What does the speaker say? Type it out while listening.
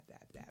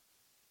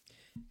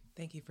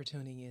Thank you for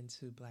tuning in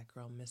to Black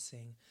Girl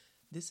Missing.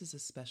 This is a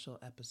special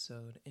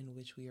episode in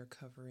which we are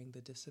covering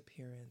the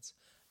disappearance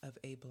of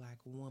a Black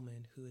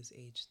woman who is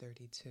age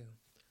 32.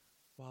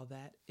 While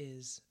that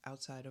is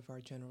outside of our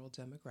general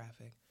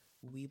demographic,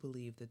 we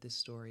believe that this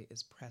story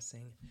is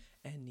pressing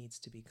and needs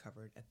to be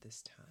covered at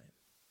this time.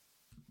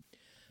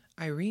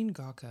 Irene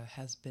Gawka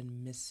has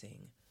been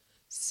missing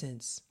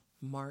since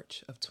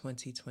March of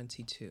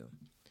 2022.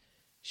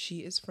 She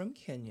is from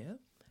Kenya,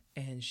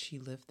 and she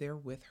lived there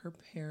with her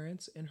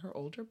parents and her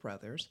older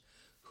brothers,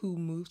 who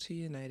moved to the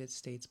United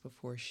States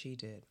before she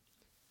did.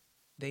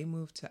 They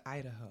moved to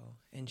Idaho,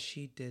 and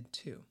she did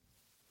too.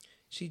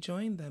 She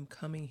joined them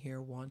coming here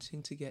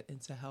wanting to get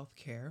into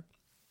healthcare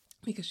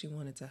because she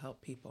wanted to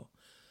help people.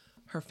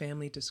 Her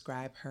family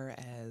describe her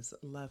as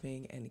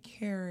loving and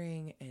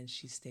caring, and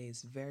she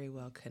stays very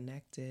well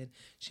connected.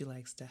 She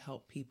likes to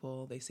help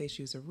people. They say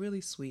she was a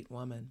really sweet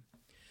woman.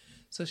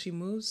 So she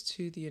moves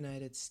to the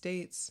United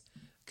States,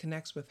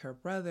 connects with her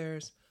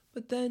brothers,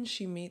 but then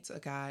she meets a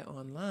guy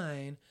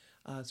online,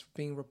 it's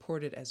being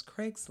reported as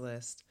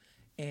Craigslist,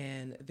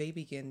 and they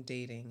begin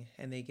dating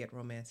and they get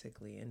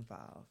romantically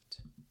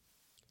involved.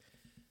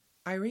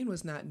 Irene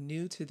was not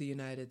new to the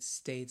United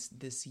States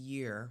this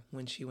year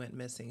when she went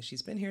missing.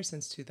 She's been here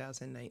since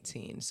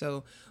 2019.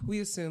 So we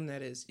assume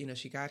that is,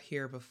 she got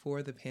here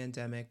before the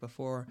pandemic,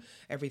 before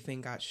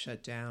everything got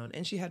shut down,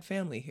 and she had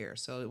family here.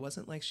 So it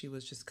wasn't like she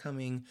was just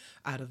coming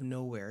out of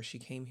nowhere. She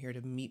came here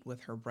to meet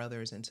with her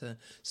brothers and to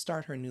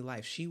start her new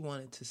life. She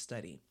wanted to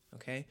study.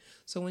 Okay.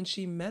 So when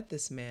she met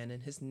this man,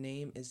 and his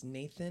name is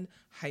Nathan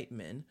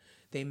Heitman,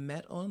 they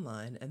met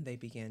online and they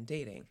began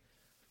dating.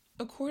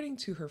 According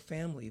to her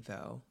family,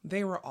 though,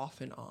 they were off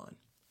and on,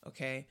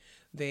 okay?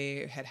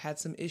 They had had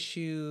some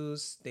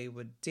issues. They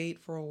would date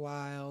for a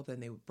while, then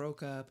they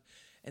broke up,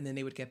 and then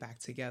they would get back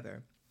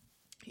together.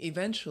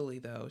 Eventually,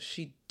 though,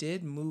 she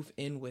did move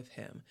in with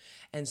him.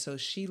 And so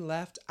she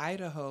left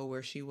Idaho,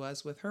 where she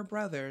was with her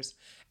brothers,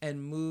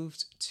 and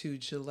moved to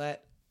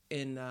Gillette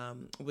in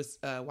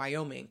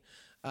Wyoming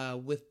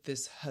with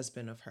this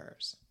husband of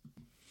hers.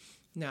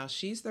 Now,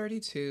 she's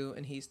 32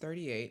 and he's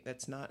 38.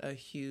 That's not a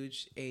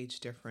huge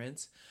age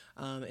difference.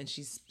 And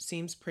she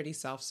seems pretty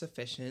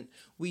self-sufficient.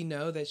 We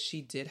know that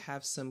she did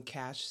have some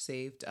cash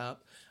saved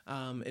up.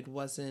 It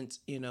wasn't,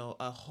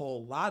 a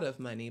whole lot of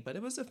money, but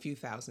it was a few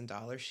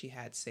 $1,000s she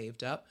had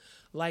saved up,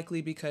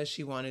 likely because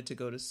she wanted to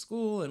go to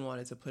school and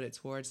wanted to put it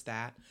towards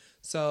that.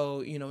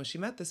 So, when she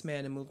met this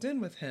man and moved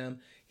in with him,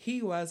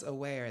 he was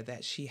aware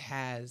that she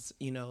has,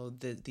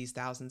 these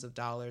thousands of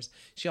dollars.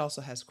 She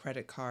also has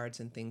credit cards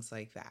and things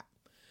like that.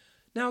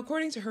 Now,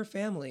 according to her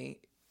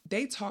family,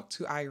 they talked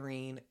to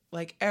Irene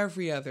like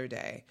every other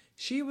day.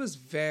 She was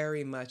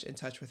very much in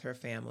touch with her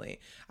family.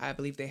 I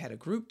believe they had a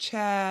group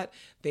chat.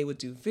 They would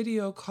do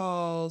video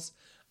calls.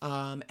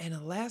 And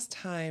the last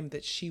time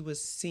that she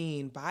was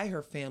seen by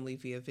her family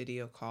via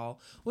video call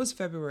was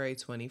February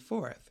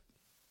 24th,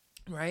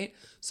 right?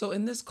 So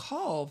in this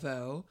call,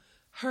 though,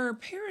 her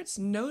parents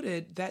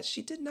noted that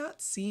she did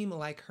not seem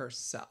like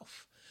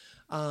herself.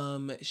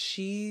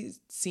 She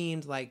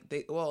seemed like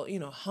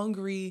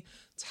hungry,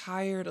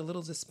 tired, a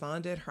little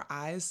despondent. Her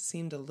eyes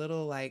seemed a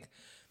little like,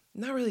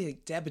 not really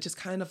like dead, but just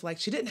kind of like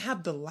she didn't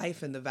have the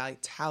life and the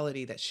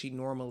vitality that she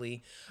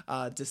normally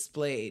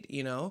displayed,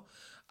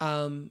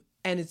 And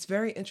it's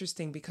very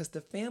interesting because the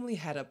family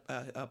had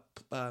a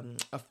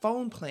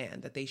phone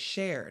plan that they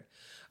shared.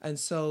 And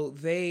so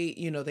they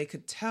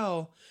could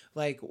tell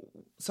like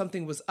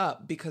something was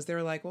up because they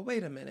were like, well,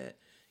 wait a minute.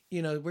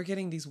 We're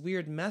getting these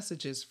weird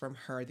messages from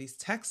her, these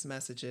text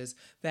messages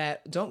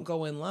that don't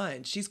go in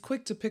line. She's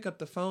quick to pick up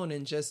the phone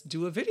and just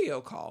do a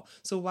video call.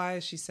 So why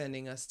is she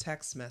sending us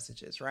text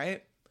messages,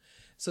 right?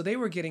 So they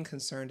were getting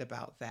concerned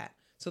about that.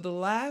 So the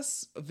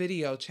last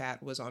video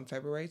chat was on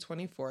February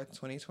 24th,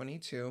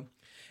 2022,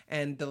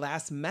 and the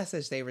last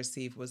message they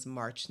received was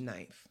March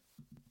 9th.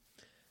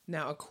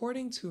 Now,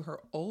 according to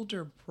her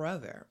older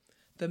brother,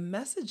 the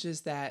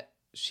messages that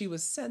she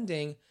was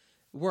sending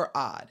were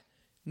odd.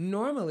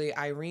 Normally,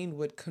 Irene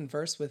would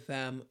converse with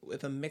them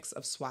with a mix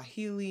of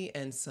Swahili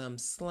and some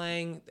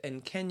slang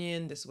and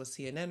Kenyan. This was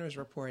CNN was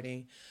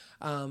reporting.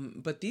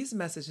 But these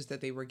messages that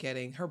they were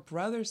getting, her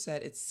brother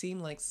said it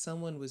seemed like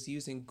someone was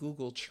using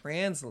Google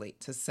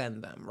Translate to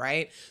send them,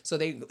 right? So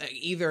they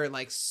either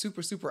like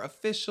super, super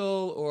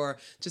official or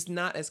just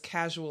not as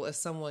casual as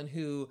someone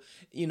who,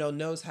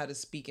 knows how to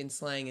speak in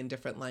slang in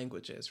different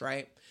languages,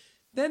 right?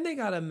 Then they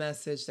got a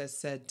message that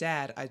said,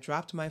 "Dad, I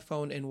dropped my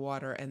phone in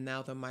water and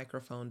now the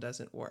microphone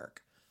doesn't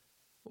work."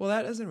 Well,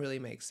 that doesn't really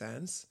make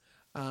sense.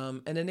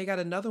 And then they got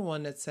another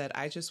one that said,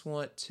 I just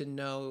want you to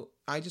know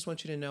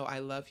I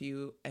love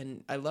you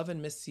and I love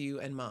and miss you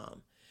and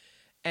Mom."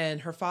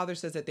 And her father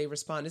says that they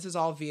respond. This is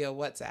all via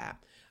WhatsApp.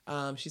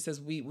 She says,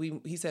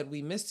 he said,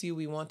 "We miss you.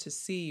 We want to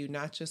see you,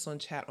 not just on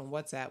chat on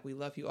WhatsApp. We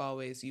love you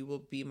always. You will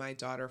be my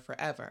daughter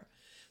forever."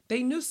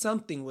 they knew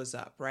something was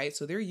up, right?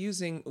 So they're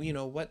using,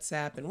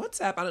 WhatsApp. And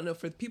WhatsApp, I don't know,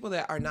 for people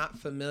that are not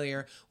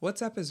familiar,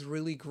 WhatsApp is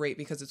really great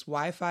because it's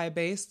Wi-Fi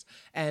based,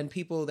 and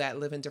people that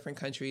live in different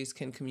countries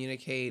can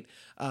communicate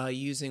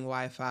using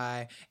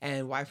Wi-Fi.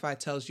 And Wi-Fi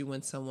tells you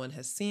when someone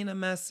has seen a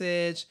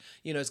message.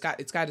 It's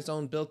got its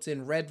own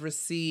built-in read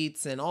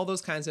receipts and all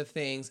those kinds of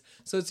things.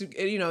 So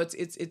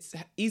it's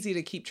easy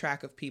to keep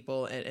track of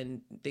people and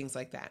things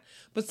like that.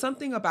 But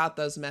something about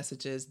those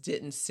messages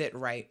didn't sit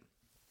right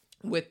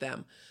with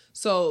them.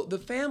 So the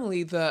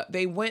family,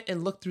 they went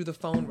and looked through the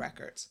phone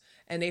records,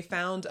 and they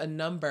found a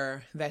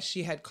number that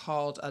she had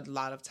called a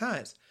lot of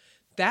times.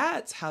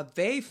 That's how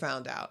they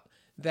found out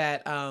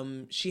that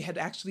she had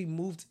actually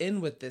moved in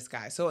with this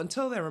guy. So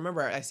until then,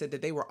 remember, I said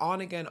that they were on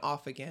again,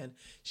 off again.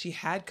 She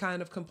had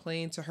kind of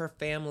complained to her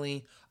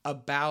family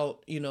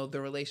about,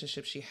 the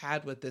relationship she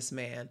had with this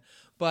man.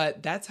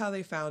 But that's how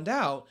they found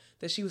out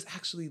that she was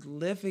actually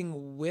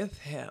living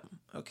with him.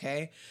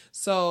 Okay.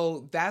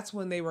 So that's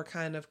when they were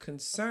kind of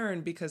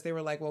concerned, because they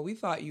were like, well, we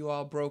thought you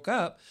all broke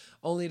up,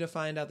 only to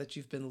find out that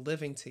you've been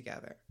living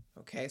together.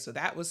 Okay. So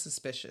that was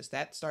suspicious.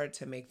 That started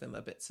to make them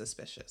a bit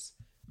suspicious.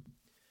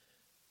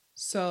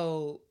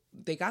 So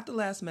they got the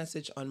last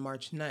message on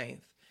March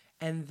 9th,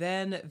 and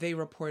then they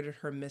reported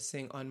her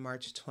missing on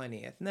March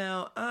 20th.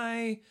 Now,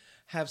 I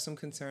have some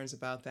concerns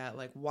about that.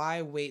 Like,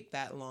 why wait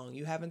that long?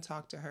 You haven't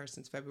talked to her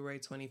since February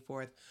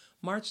 24th.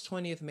 March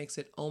 20th makes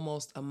it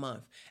almost a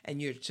month,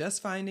 and you're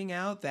just finding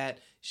out that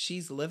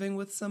she's living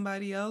with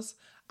somebody else.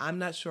 I'm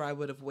not sure I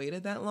would have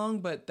waited that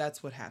long, but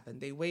that's what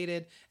happened. They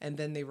waited, and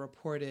then they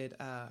reported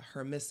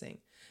her missing.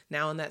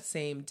 Now, on that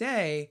same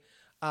day,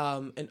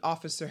 an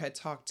officer had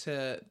talked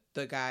to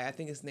the guy. I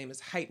think his name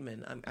is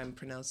Heitman. I'm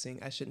pronouncing,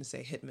 I shouldn't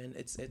say Hitman.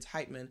 It's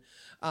Heitman.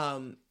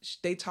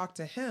 They talked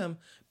to him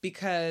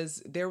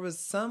because there was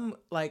some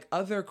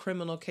other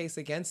criminal case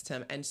against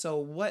him. And so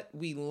what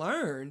we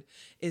learned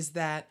is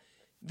that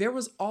there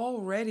was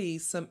already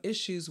some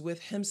issues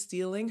with him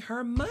stealing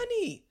her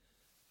money.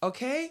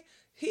 Okay?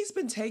 He's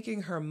been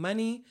taking her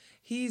money.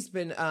 He's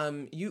been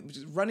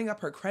running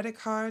up her credit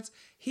cards.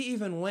 He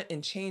even went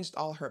and changed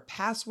all her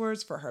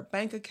passwords for her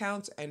bank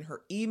accounts and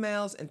her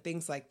emails and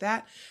things like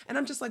that. And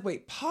I'm just like,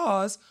 wait,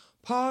 pause.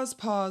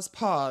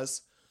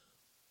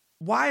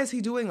 Why is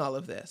he doing all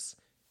of this?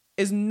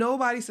 Is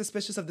nobody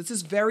suspicious of this? This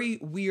is very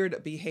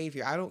weird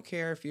behavior. I don't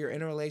care if you're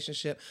in a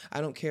relationship.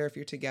 I don't care if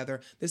you're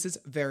together. This is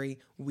very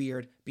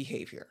weird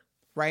behavior,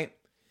 right?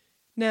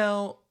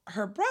 Now,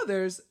 her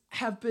brothers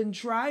have been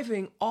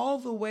driving all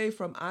the way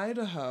from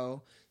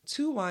Idaho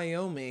to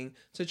Wyoming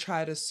to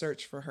try to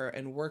search for her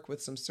and work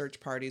with some search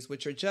parties,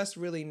 which are just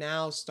really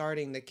now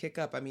starting to kick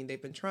up. I mean,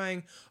 they've been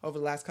trying over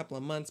the last couple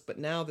of months, but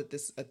now that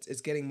this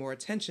is getting more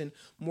attention,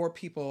 more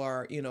people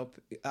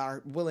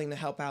are willing to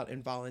help out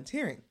and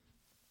volunteering.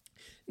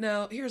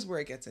 Now, here's where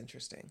it gets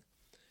interesting.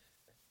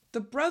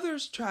 The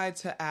brothers tried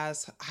to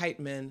ask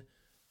Heitman,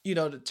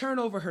 to turn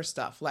over her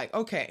stuff. Like,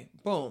 okay,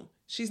 boom.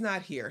 She's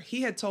not here.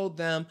 He had told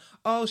them,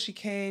 oh, she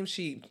came,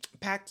 she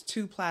packed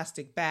 2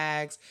 plastic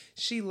bags.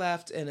 She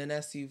left in an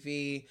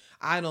SUV.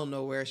 I don't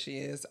know where she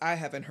is. I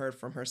haven't heard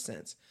from her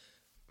since.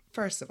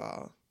 First of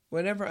all,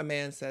 whenever a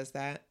man says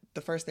that,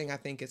 the first thing I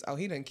think is, oh,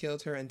 he done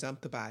killed her and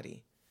dumped the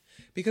body.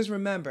 Because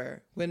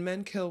remember, when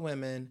men kill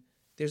women,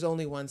 there's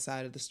only one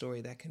side of the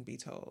story that can be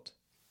told,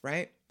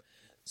 right?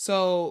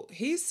 So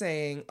he's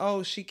saying,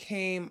 oh, she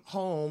came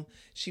home,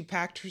 she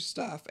packed her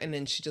stuff, and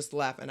then she just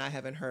left, and I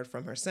haven't heard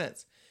from her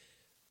since.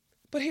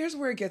 But here's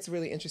where it gets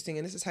really interesting,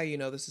 and this is how you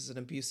know this is an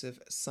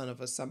abusive son of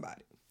a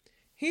somebody.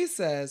 He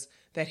says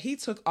that he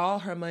took all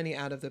her money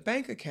out of the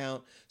bank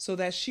account so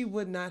that she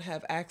would not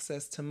have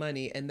access to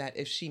money, and that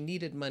if she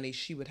needed money,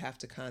 she would have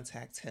to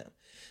contact him.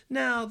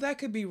 Now, that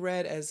could be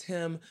read as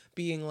him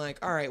being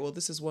like, all right, well,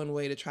 this is one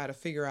way to try to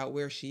figure out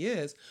where she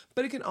is,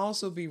 but it can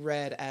also be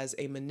read as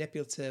a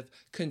manipulative,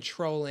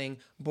 controlling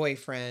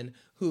boyfriend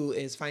who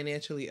is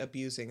financially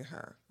abusing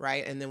her,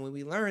 right? And then when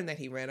we learn that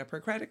he ran up her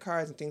credit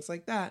cards and things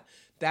like that,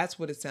 that's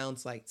what it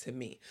sounds like to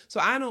me. So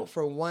I don't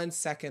for one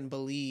second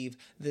believe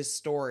this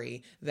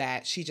story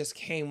that she just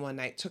came one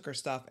night, took her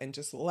stuff, and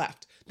just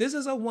left. This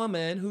is a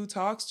woman who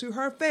talks to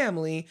her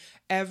family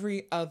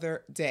every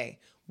other day.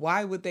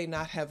 Why would they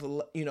not have,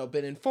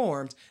 been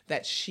informed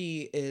that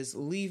she is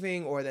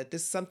leaving, or that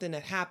this is something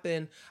that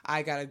happened,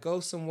 I gotta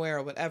go somewhere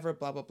or whatever,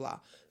 blah, blah, blah.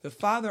 The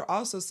father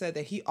also said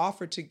that he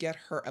offered to get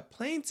her a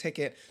plane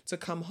ticket to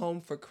come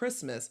home for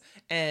Christmas,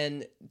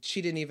 and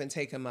she didn't even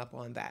take him up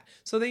on that.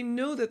 So they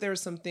knew that there were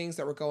some things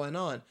that were going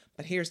on,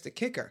 but here's the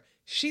kicker.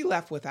 She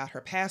left without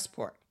her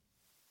passport.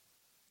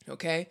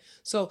 Okay,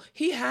 so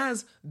he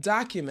has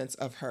documents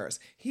of hers.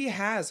 He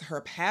has her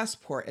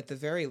passport at the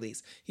very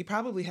least. He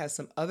probably has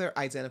some other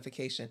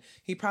identification.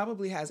 He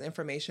probably has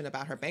information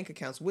about her bank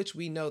accounts, which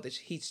we know that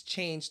he's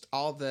changed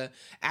all the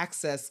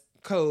access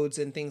codes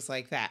and things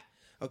like that.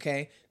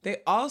 Okay, they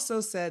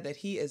also said that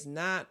he is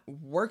not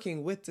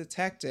working with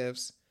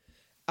detectives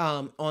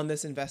on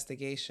this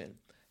investigation.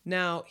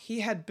 Now, he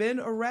had been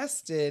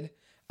arrested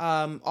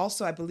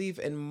also, I believe,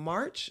 in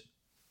March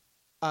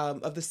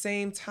of the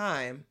same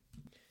time.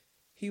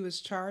 He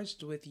was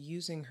charged with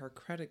using her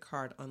credit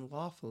card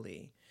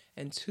unlawfully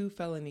and 2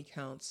 felony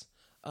counts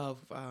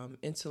of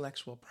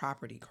intellectual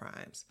property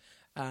crimes,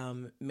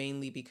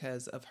 mainly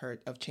because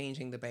of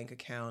changing the bank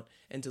account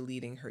and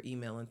deleting her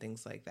email and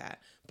things like that.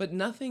 But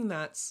nothing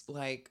that's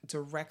like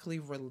directly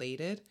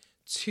related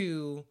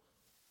to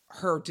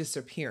her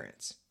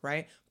disappearance,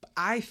 right? But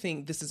I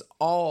think this is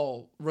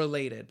all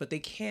related, but they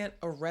can't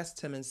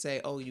arrest him and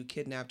say, "Oh, you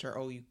kidnapped her.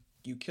 Oh,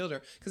 you killed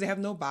her," because they have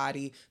no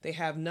body, they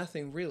have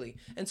nothing really.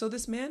 And so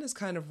this man is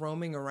kind of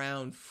roaming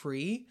around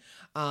free,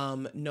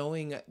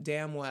 knowing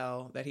damn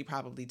well that he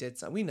probably did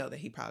something. We know that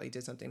he probably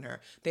did something to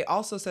her. They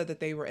also said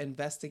that they were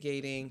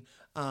investigating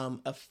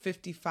a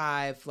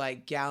 55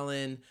 like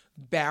gallon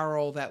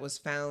barrel that was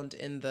found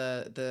in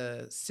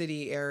the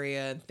city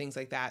area and things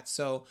like that.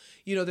 So,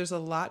 there's a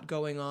lot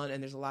going on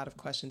and there's a lot of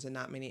questions and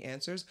not many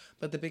answers.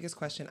 But the biggest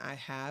question I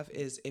have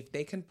is if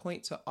they can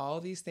point to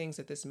all these things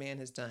that this man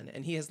has done,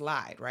 and he has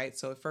lied, right?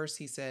 So at first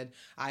he said,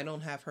 "I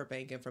don't have her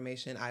bank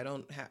information.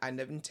 I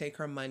didn't take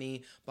her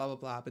money, blah, blah,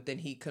 blah." But then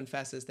he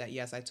confesses that,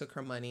 yes, I took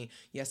her money.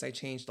 Yes, I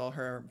changed all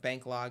her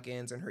bank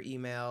logins and her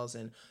emails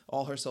and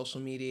all her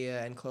social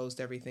media and closed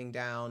everything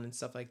down and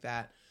stuff like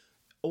that.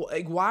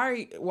 Like,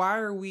 why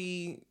are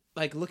we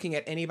like looking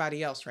at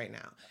anybody else right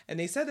now? And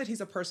they said that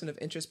he's a person of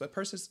interest, but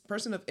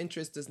person of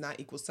interest does not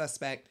equal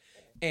suspect.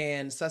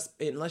 And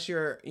unless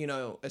you're,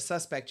 a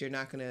suspect, they're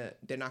not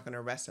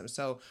gonna arrest him.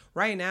 So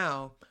right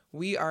now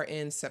we are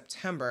in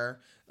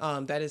September.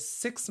 That is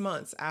 6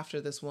 months after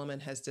this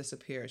woman has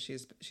disappeared.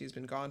 She's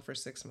been gone for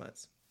 6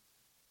 months.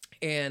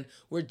 And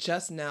we're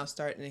just now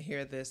starting to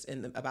hear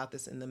about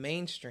this in the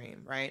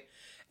mainstream, right?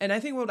 And I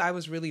think what I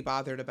was really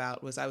bothered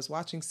about was I was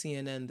watching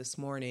CNN this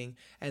morning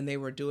and they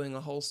were doing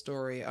a whole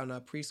story on a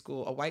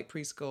white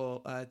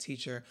preschool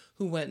teacher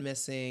who went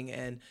missing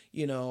and,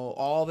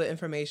 all the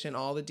information,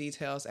 all the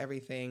details,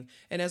 everything.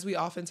 And as we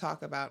often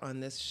talk about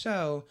on this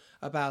show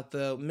about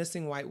the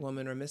missing white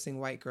woman or missing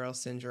white girl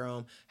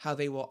syndrome, how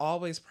they will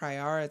always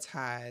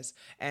prioritize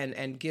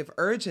and give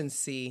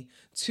urgency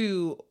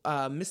to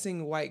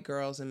missing white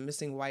girls and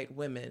missing white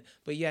women.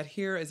 But yet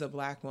here is a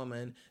Black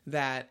woman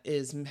that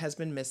has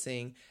been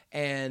missing,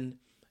 and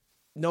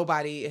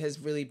nobody has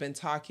really been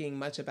talking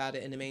much about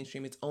it in the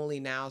mainstream. It's only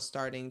now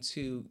starting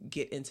to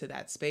get into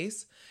that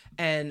space.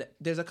 And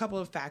there's a couple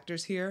of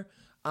factors here.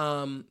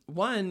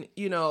 One,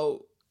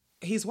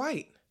 he's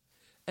white.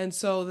 And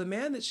so the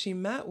man that she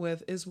met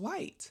with is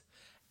white.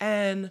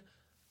 And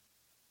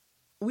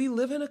we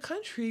live in a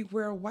country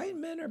where white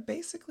men are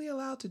basically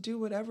allowed to do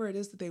whatever it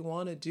is that they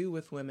want to do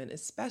with women,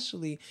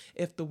 especially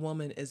if the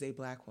woman is a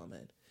Black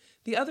woman.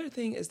 The other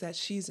thing is that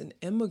she's an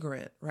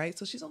immigrant, right?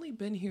 So she's only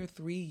been here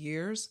 3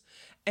 years,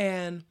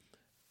 and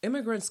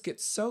immigrants get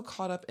so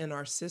caught up in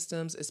our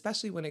systems,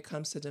 especially when it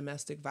comes to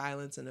domestic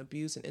violence and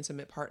abuse and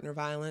intimate partner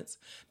violence,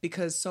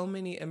 because so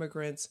many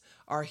immigrants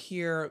are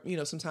here,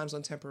 sometimes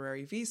on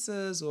temporary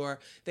visas, or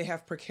they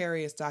have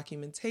precarious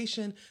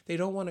documentation. They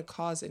don't want to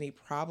cause any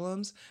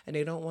problems and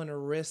they don't want to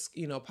risk,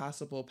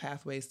 possible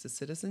pathways to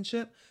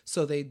citizenship.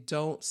 So they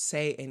don't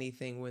say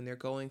anything when they're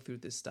going through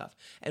this stuff.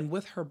 And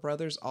with her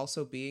brothers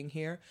also being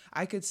here,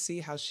 I could see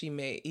how she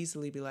may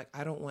easily be like,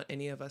 "I don't want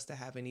any of us to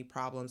have any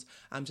problems.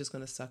 I'm just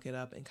going to suck it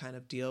up and kind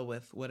of deal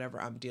with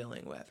whatever I'm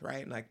dealing with,"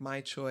 right? Like,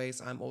 my choice,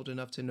 I'm old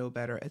enough to know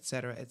better, et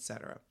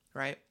cetera,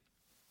 right?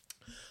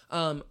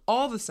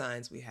 All the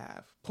signs we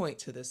have point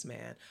to this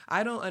man.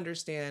 I don't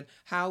understand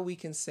how we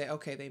can say,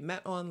 okay, they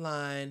met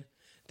online,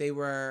 they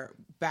were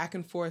back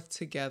and forth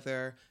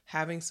together,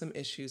 having some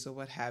issues or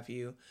what have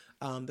you.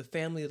 The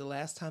family, the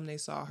last time they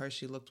saw her,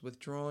 she looked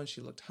withdrawn, she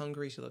looked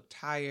hungry, she looked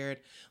tired,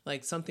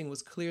 like something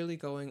was clearly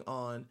going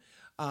on.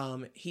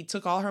 He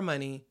took all her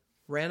money,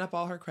 ran up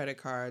all her credit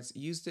cards,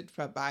 used it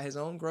to buy his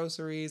own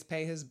groceries,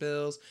 pay his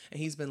bills, and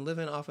he's been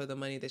living off of the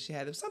money that she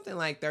had. It was something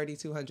like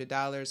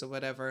 $3,200 or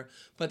whatever,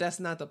 but that's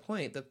not the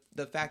point.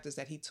 The fact is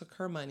that he took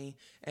her money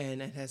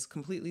and has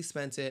completely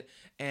spent it,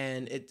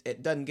 and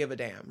it doesn't give a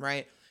damn,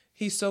 right?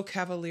 He's so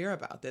cavalier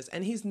about this,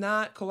 and he's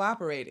not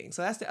cooperating.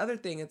 So that's the other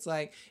thing. It's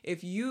like,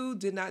 if you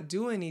did not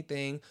do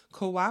anything,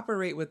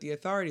 cooperate with the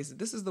authorities.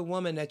 This is the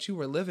woman that you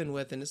were living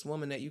with, and this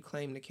woman that you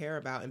claim to care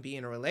about and be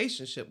in a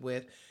relationship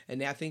with.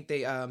 And I think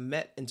they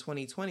met in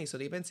 2020. So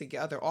they've been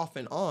together off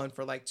and on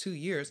for like 2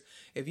 years.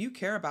 If you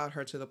care about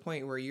her to the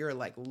point where you're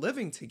like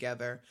living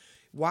together,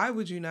 why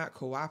would you not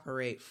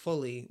cooperate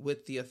fully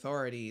with the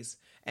authorities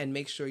and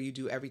make sure you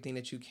do everything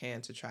that you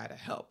can to try to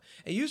help?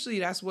 And usually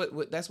that's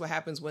what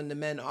happens when the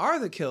men are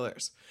the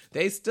killers.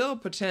 They still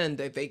pretend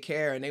that they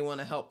care and they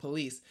want to help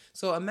police.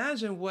 So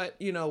imagine what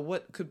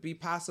could be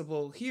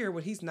possible here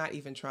when he's not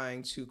even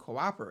trying to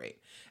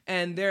cooperate.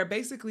 And they're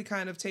basically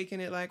kind of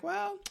taking it like,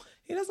 well,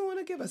 he doesn't want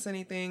to give us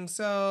anything,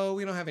 so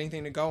we don't have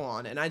anything to go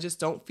on. And I just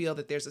don't feel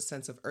that there's a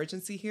sense of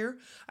urgency here.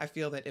 I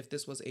feel that if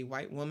this was a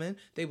white woman,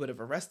 they would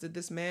have arrested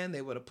this man.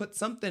 They would have put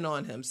something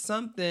on him,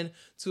 something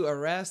to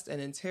arrest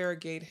and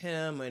interrogate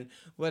him and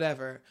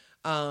whatever.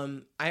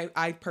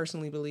 I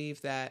personally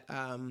believe that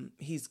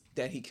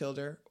he killed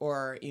her,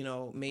 or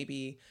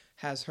maybe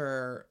has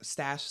her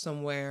stashed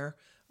somewhere.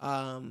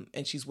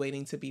 and she's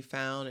waiting to be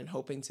found and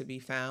hoping to be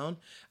found.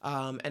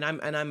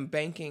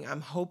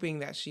 I'm hoping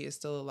that she is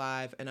still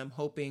alive, and I'm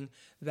hoping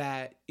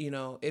that,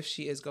 if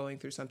she is going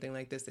through something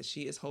like this, that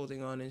she is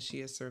holding on and she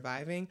is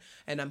surviving.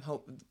 And I'm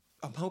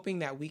hoping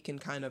that we can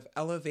kind of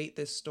elevate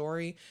this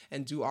story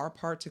and do our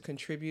part to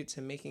contribute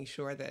to making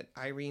sure that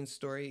Irene's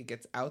story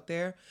gets out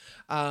there.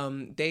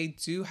 They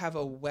do have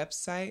a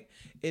website.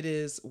 It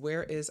is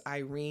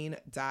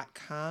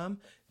whereisirene.com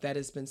that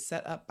has been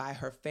set up by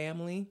her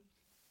family.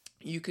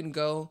 You can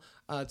go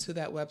to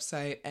that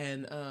website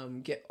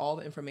and get all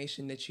the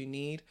information that you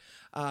need.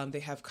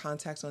 They have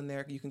contacts on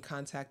there. You can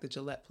contact the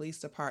Gillette Police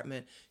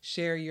Department,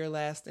 share your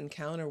last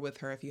encounter with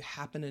her if you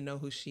happen to know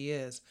who she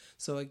is.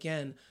 So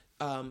again,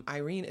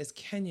 Irene is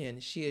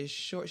Kenyan. She is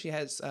short.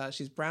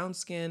 She's brown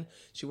skin.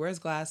 She wears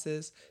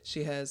glasses.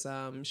 She has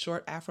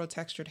short Afro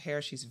textured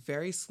hair. She's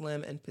very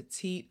slim and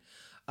petite.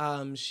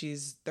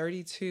 She's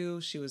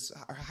 32.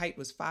 Her height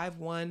was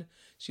 5'1".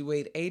 She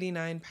weighed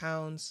 89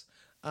 pounds.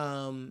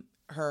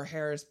 Her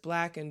hair is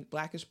black and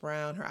blackish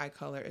brown. Her eye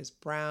color is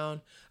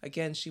brown.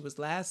 Again, she was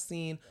last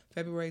seen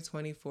February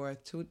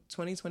 24th,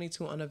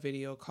 2022 on a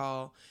video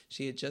call.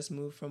 She had just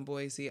moved from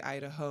Boise,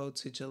 Idaho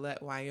to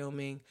Gillette,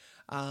 Wyoming.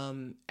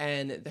 And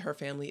her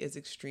family is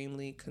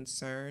extremely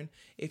concerned.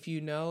 If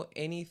you know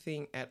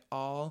anything at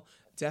all,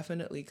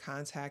 definitely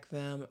contact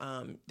them.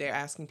 They're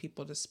asking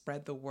people to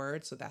spread the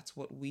word, so that's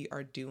what we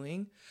are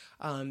doing.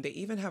 They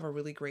even have a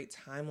really great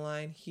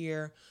timeline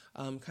here,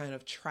 kind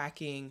of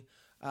tracking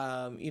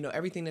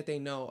everything that they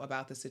know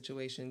about the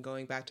situation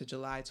going back to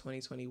July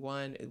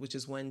 2021, which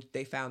is when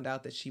they found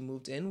out that she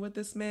moved in with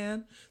this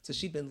man. So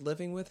she'd been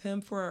living with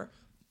him for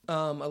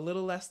a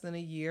little less than a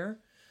year.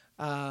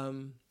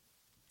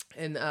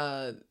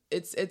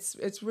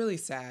 It's really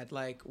sad.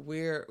 Like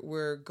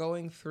we're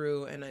going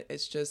through, and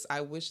it's just,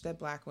 I wish that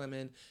Black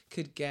women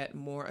could get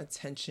more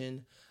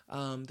attention,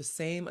 the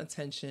same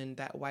attention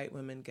that white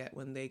women get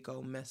when they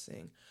go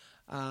missing.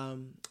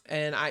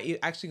 And I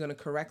actually going to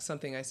correct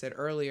something I said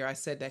earlier. I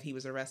said that he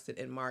was arrested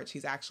in March.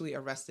 He's actually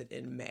arrested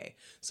in May.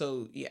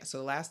 So the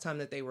last time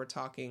that they were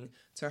talking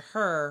to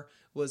her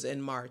was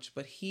in March,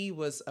 but he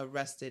was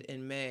arrested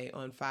in May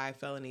on 5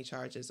 felony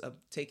charges of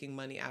taking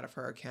money out of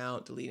her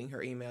account, deleting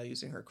her email,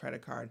 using her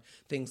credit card,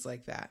 things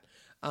like that.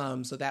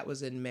 So that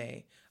was in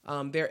May.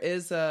 There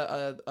is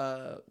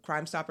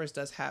Crime Stoppers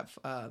does have,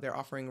 they're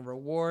offering a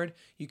reward.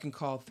 You can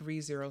call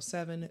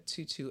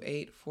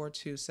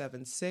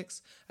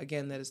 307-228-4276.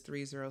 Again, that is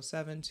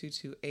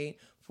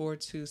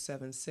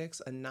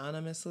 307-228-4276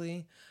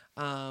 anonymously.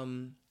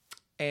 And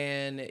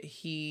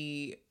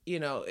he,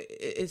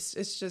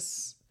 it's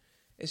just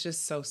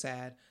so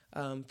sad.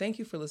 Thank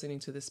you for listening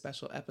to this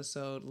special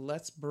episode.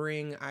 Let's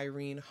bring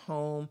Irene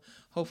home.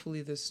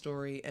 Hopefully this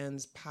story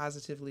ends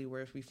positively,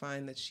 where if we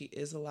find that she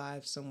is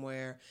alive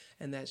somewhere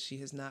and that she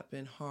has not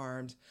been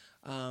harmed,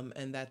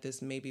 and that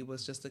this maybe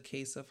was just a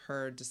case of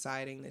her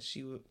deciding that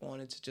she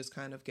wanted to just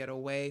kind of get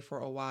away for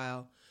a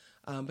while.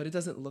 But it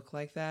doesn't look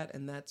like that,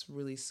 and that's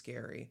really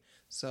scary.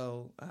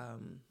 So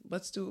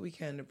let's do what we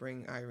can to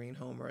bring Irene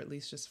home, or at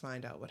least just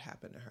find out what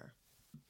happened to her.